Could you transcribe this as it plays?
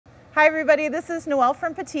Hi everybody, this is Noelle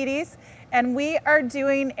from Petitti's, and we are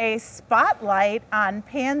doing a spotlight on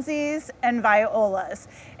pansies and violas.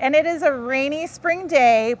 And it is a rainy spring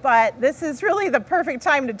day, but this is really the perfect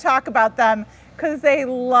time to talk about them because they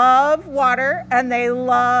love water and they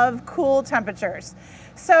love cool temperatures.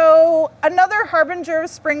 So another harbinger of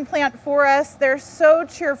spring plant for us. They're so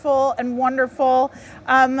cheerful and wonderful.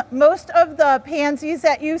 Most of the pansies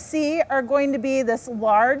that you see are going to be this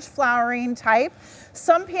large flowering type.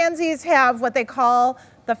 Some pansies have what they call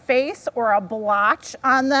the face or a blotch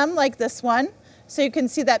on them, like this one. So you can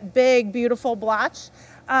see that big, beautiful blotch.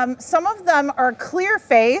 Some of them are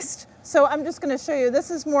clear-faced. So I'm just going to show you.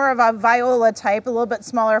 This is more of a viola type, a little bit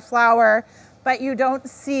smaller flower, but you don't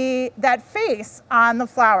see that face on the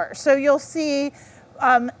flower. So you'll see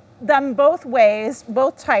them both ways,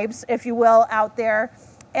 both types, if you will, out there,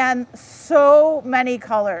 and so many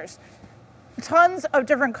colors. Tons of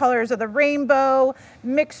different colors of the rainbow,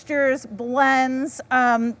 mixtures, blends.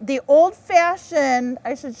 The old-fashioned,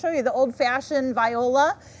 I should show you, the old-fashioned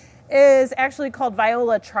viola is actually called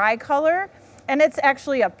viola tricolor, and it's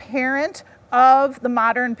actually a parent of the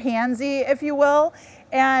modern pansy, if you will.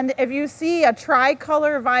 And if you see a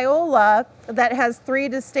tricolor viola that has 3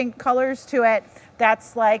 distinct colors to it,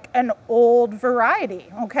 that's like an old variety,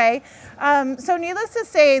 okay? So needless to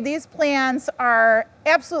say, these plants are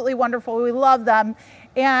absolutely wonderful. We love them.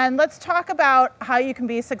 And let's talk about how you can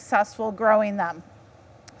be successful growing them.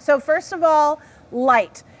 So first of all,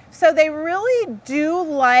 light. So they really do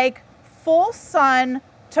like full sun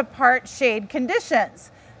to part shade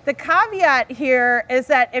conditions. The caveat here is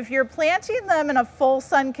that if you're planting them in a full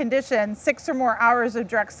sun condition, 6 or more hours of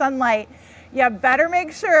direct sunlight, you better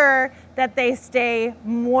make sure that they stay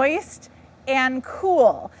moist and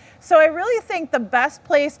cool. So I really think the best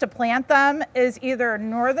place to plant them is either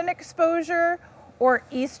northern exposure or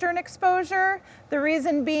eastern exposure. The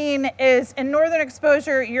reason being is in northern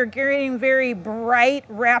exposure, you're getting very bright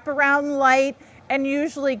wraparound light and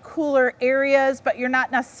usually cooler areas, but you're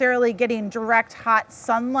not necessarily getting direct hot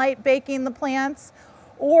sunlight baking the plants.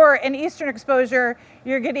 Or in eastern exposure,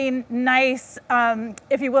 you're getting nice,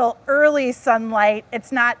 if you will, early sunlight.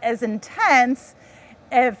 It's not as intense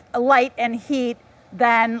if light and heat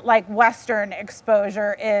than like western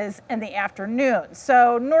exposure is in the afternoon.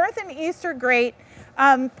 So north and east are great.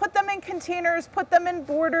 Put them in containers, put them in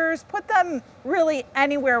borders, put them really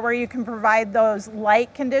anywhere where you can provide those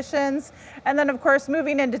light conditions. And then of course,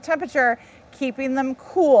 moving into temperature, keeping them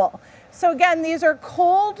cool. So again, these are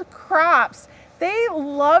cold crops. They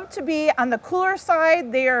love to be on the cooler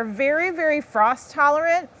side. They are very, very frost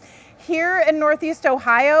tolerant. Here in Northeast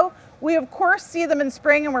Ohio, we of course see them in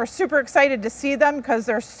spring and we're super excited to see them because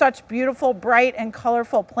they're such beautiful, bright and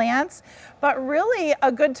colorful plants. But really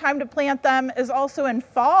a good time to plant them is also in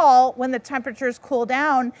fall when the temperatures cool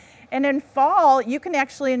down. And in fall, you can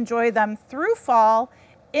actually enjoy them through fall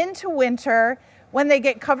into winter. When they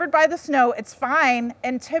get covered by the snow, it's fine,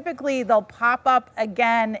 and typically they'll pop up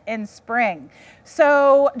again in spring.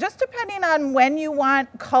 So just depending on when you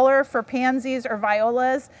want color for pansies or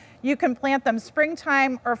violas, you can plant them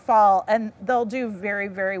springtime or fall, and they'll do very,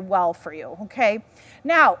 very well for you, okay?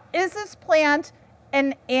 Now, is this plant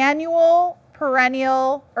an annual,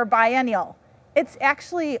 perennial, or biennial? It's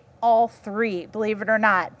actually all 3, believe it or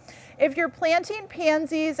not. If you're planting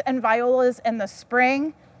pansies and violas in the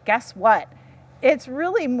spring, guess what? It's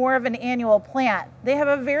really more of an annual plant. They have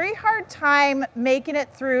a very hard time making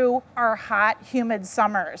it through our hot, humid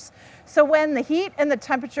summers. So when the heat and the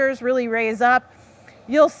temperatures really raise up,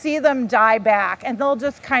 you'll see them die back and they'll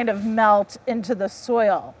just kind of melt into the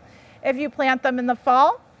soil. If you plant them in the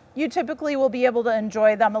fall, you typically will be able to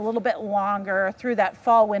enjoy them a little bit longer through that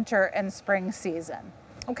fall, winter, and spring season.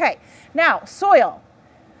 Okay, now soil.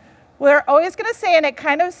 We're always going to say, and it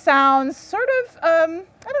kind of sounds sort of, I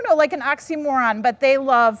don't know, like an oxymoron, but they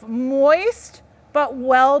love moist but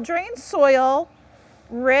well-drained soil,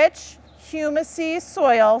 rich, humusy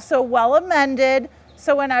soil, so well amended.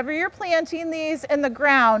 So whenever you're planting these in the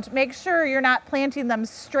ground, make sure you're not planting them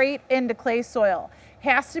straight into clay soil.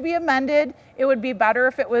 Has to be amended. It would be better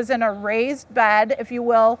if it was in a raised bed, if you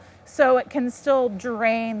will, so it can still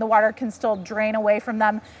drain, the water can still drain away from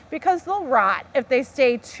them because they'll rot if they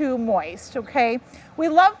stay too moist, okay? We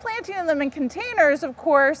love planting them in containers, of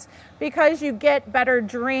course, because you get better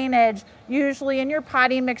drainage, usually in your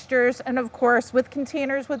potting mixtures, and of course with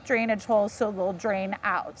containers with drainage holes so they'll drain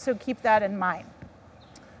out. So keep that in mind.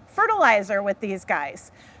 Fertilizer with these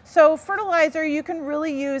guys. So fertilizer, you can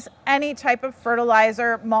really use any type of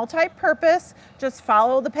fertilizer, multi-purpose, just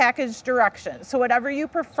follow the package directions. So whatever you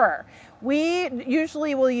prefer. We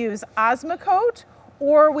usually will use Osmocote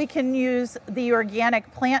or we can use the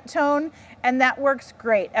organic plant tone, and that works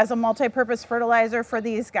great as a multi-purpose fertilizer for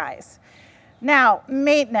these guys. Now,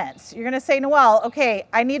 maintenance. You're gonna say, Noelle, okay,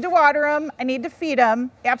 I need to water them, I need to feed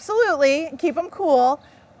them, absolutely, keep them cool,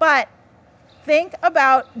 but think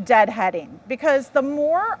about deadheading, because the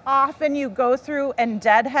more often you go through and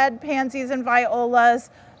deadhead pansies and violas,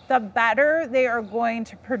 the better they are going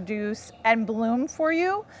to produce and bloom for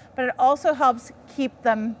you, but it also helps keep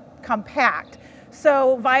them compact.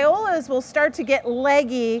 So violas will start to get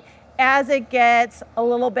leggy as it gets a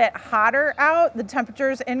little bit hotter out, the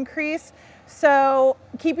temperatures increase. So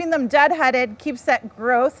keeping them deadheaded keeps that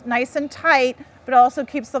growth nice and tight, but also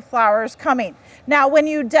keeps the flowers coming. Now, when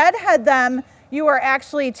you deadhead them, you are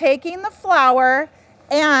actually taking the flower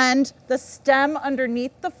and the stem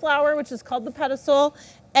underneath the flower, which is called the pedicel,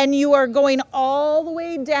 and you are going all the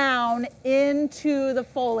way down into the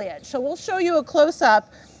foliage. So we'll show you a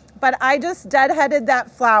close-up, but I just deadheaded that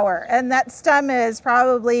flower, and that stem is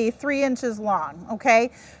probably 3 inches long,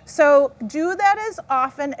 okay? So do that as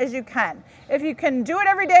often as you can. If you can do it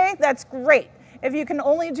every day, that's great. If you can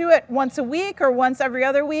only do it once a week or once every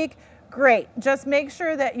other week, great. Just make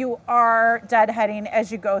sure that you are deadheading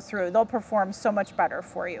as you go through. They'll perform so much better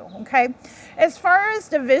for you, okay? As far as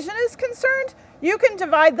division is concerned, you can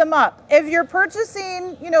divide them up. If you're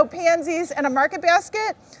purchasing, pansies in a market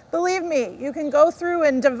basket, believe me, you can go through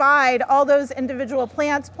and divide all those individual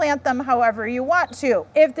plants, plant them however you want to.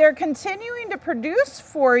 If they're continuing to produce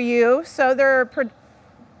for you, so they're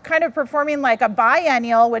kind of performing like a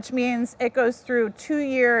biennial, which means it goes through 2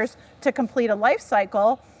 years to complete a life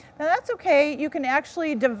cycle, then that's okay. You can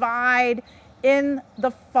actually divide in the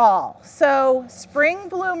fall. So spring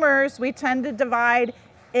bloomers, we tend to divide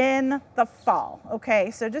in the fall, okay?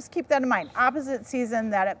 So just keep that in mind, opposite season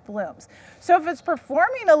that it blooms. So if it's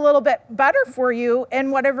performing a little bit better for you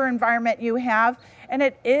in whatever environment you have, and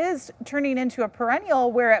it is turning into a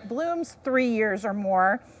perennial where it blooms 3 years or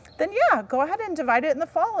more, then yeah, go ahead and divide it in the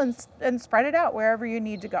fall and spread it out wherever you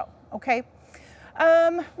need to go, okay?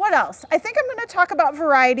 What else? I think I'm gonna talk about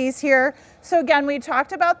varieties here. So again, we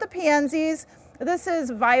talked about the pansies. This is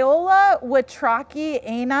Viola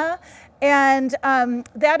watrackiana, and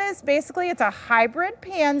that is basically, it's a hybrid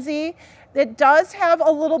pansy. It does have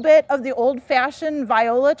a little bit of the old-fashioned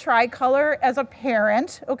Viola tricolor as a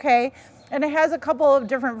parent, okay? And it has a couple of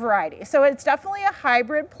different varieties. So it's definitely a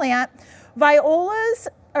hybrid plant.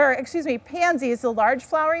 Pansies, the large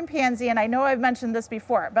flowering pansy, and I know I've mentioned this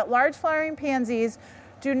before, but large flowering pansies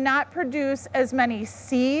do not produce as many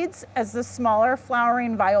seeds as the smaller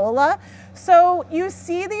flowering viola. So you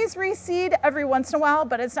see these reseed every once in a while,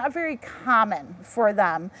 but it's not very common for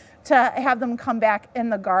them to have them come back in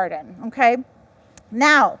the garden, okay?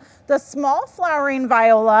 Now, the small flowering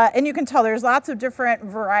viola, and you can tell there's lots of different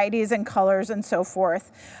varieties and colors and so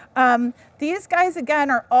forth. These guys, again,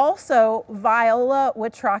 are also Viola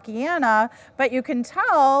watrackiana, but you can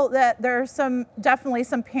tell that there's definitely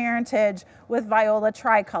some parentage with Viola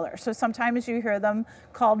tricolor. So sometimes you hear them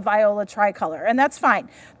called Viola tricolor, and that's fine.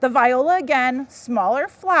 The viola, again, smaller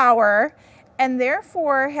flower, and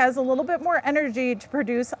therefore has a little bit more energy to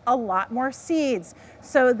produce a lot more seeds.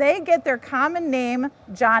 So they get their common name,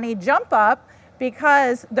 Johnny-Jump-Up,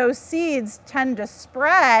 because those seeds tend to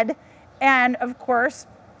spread and, of course,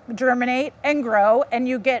 germinate and grow, and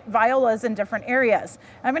you get violas in different areas.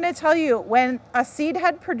 I'm going to tell you, when a seed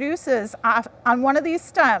head produces on one of these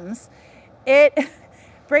stems, it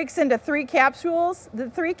breaks into 3 capsules. The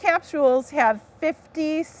 3 capsules have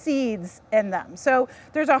 50 seeds in them. So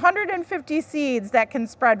there's 150 seeds that can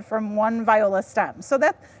spread from one viola stem. So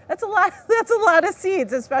that's a lot of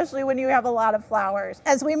seeds, especially when you have a lot of flowers.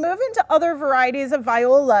 As we move into other varieties of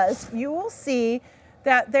violas, you will see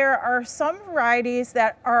that there are some varieties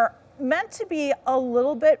that are meant to be a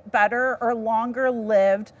little bit better or longer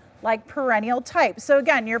lived, like perennial type. So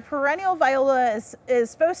again, your perennial viola is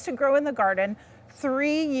supposed to grow in the garden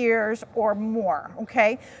 3 years or more,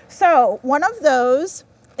 okay? So one of those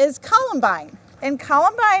is Columbine. And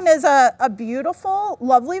Columbine is a beautiful,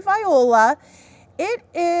 lovely viola. It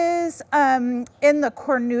is in the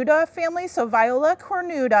cornuta family, so Viola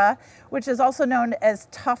cornuta, which is also known as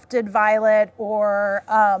tufted violet or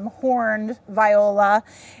horned viola.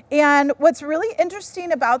 And what's really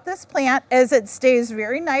interesting about this plant is it stays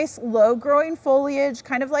very nice, low growing foliage,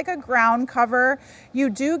 kind of like a ground cover.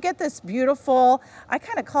 You do get this beautiful, I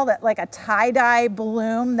kind of call it like a tie-dye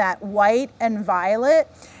bloom, that white and violet.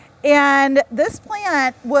 And this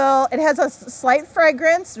plant it has a slight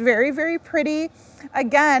fragrance, very, very pretty.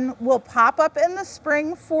 Again, will pop up in the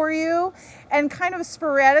spring for you and kind of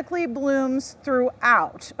sporadically blooms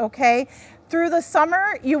throughout, okay? Through the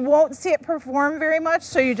summer, you won't see it perform very much,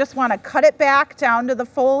 so you just want to cut it back down to the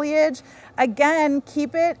foliage. Again,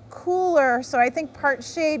 keep it cooler. So I think part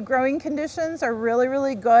shade growing conditions are really,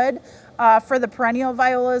 really good for the perennial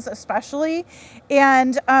violas especially.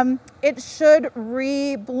 And it should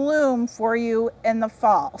re-bloom for you in the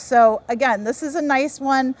fall. So again, this is a nice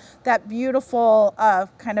one, that beautiful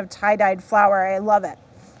kind of tie-dyed flower. I love it.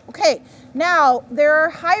 Okay, now there are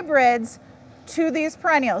hybrids to these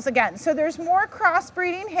perennials again. So there's more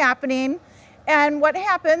crossbreeding happening, and what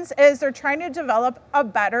happens is they're trying to develop a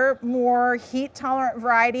better, more heat tolerant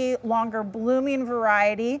variety, longer blooming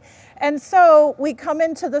variety. And so we come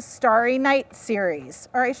into the Starry Night series,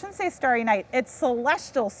 or I shouldn't say Starry Night, it's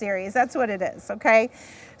Celestial series, that's what it is, okay?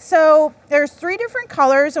 So there's 3 different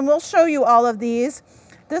colors, and we'll show you all of these.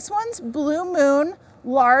 This one's Blue Moon.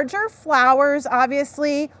 Larger flowers,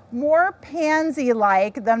 obviously, more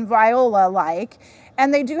pansy-like than viola-like,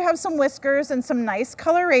 and they do have some whiskers and some nice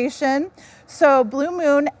coloration. So Blue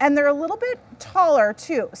Moon, and they're a little bit taller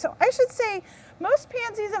too. So I should say most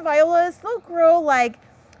pansies and violas, they'll grow like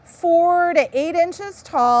 4 to 8 inches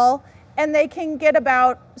tall, and they can get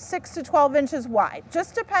about 6 to 12 inches wide,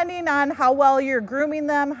 just depending on how well you're grooming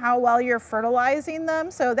them, how well you're fertilizing them.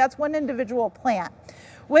 So that's one individual plant.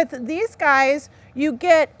 With these guys, you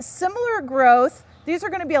get similar growth. These are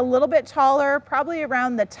going to be a little bit taller, probably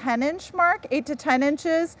around the 10-inch mark, 8 to 10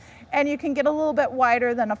 inches, and you can get a little bit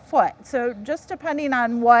wider than a foot. So just depending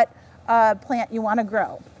on what plant you want to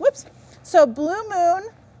grow. Whoops. So Blue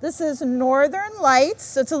Moon, this is Northern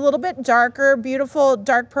Lights. It's a little bit darker, beautiful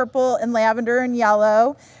dark purple and lavender and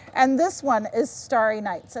yellow. And this one is Starry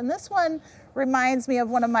Nights. And this one reminds me of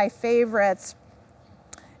one of my favorites.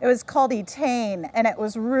 It was called Etane, and it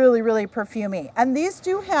was really, really perfumey. And these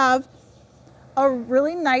do have a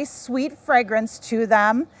really nice, sweet fragrance to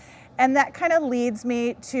them. And that kind of leads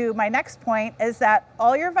me to my next point, is that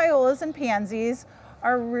all your violas and pansies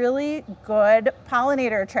are really good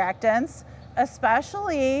pollinator attractants,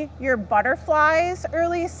 especially your butterflies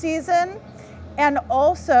early season, and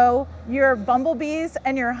also your bumblebees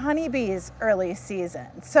and your honeybees early season.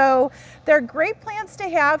 So they're great plants to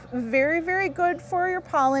have, very, very good for your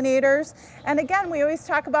pollinators. And again, we always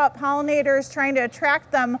talk about pollinators trying to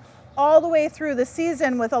attract them all the way through the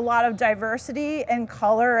season with a lot of diversity and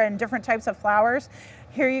color and different types of flowers.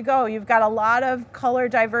 Here you go, you've got a lot of color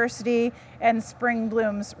diversity and spring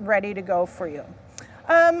blooms ready to go for you.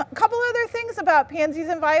 A couple other things about pansies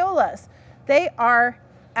and violas. They are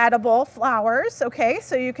edible flowers, okay?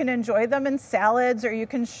 So you can enjoy them in salads, or you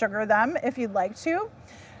can sugar them if you'd like to.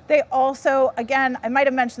 They also, again, I might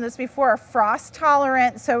have mentioned this before, are frost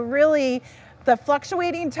tolerant. So really the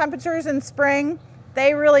fluctuating temperatures in spring,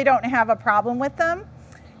 they really don't have a problem with them.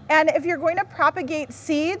 And if you're going to propagate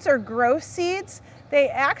seeds or grow seeds, they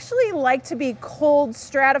actually like to be cold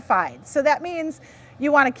stratified. So that means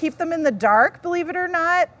you want to keep them in the dark, believe it or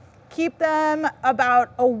not. Keep them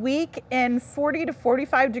about a week in 40 to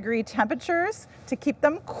 45 degree temperatures to keep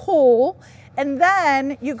them cool. And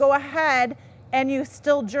then you go ahead and you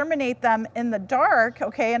still germinate them in the dark,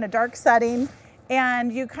 okay, in a dark setting,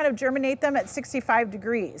 and you kind of germinate them at 65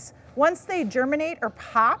 degrees. Once they germinate or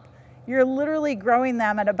pop, you're literally growing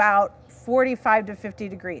them at about 45 to 50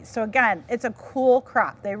 degrees. So again, it's a cool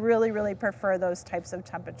crop. They really, really prefer those types of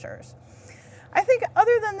temperatures. I think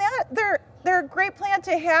other than that, they're a great plant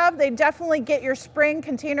to have. They definitely get your spring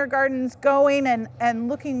container gardens going and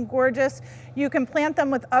looking gorgeous. You can plant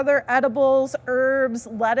them with other edibles, herbs,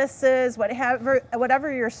 lettuces,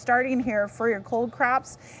 whatever you're starting here for your cold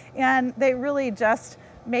crops. And they really just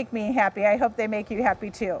make me happy. I hope they make you happy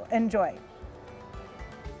too. Enjoy.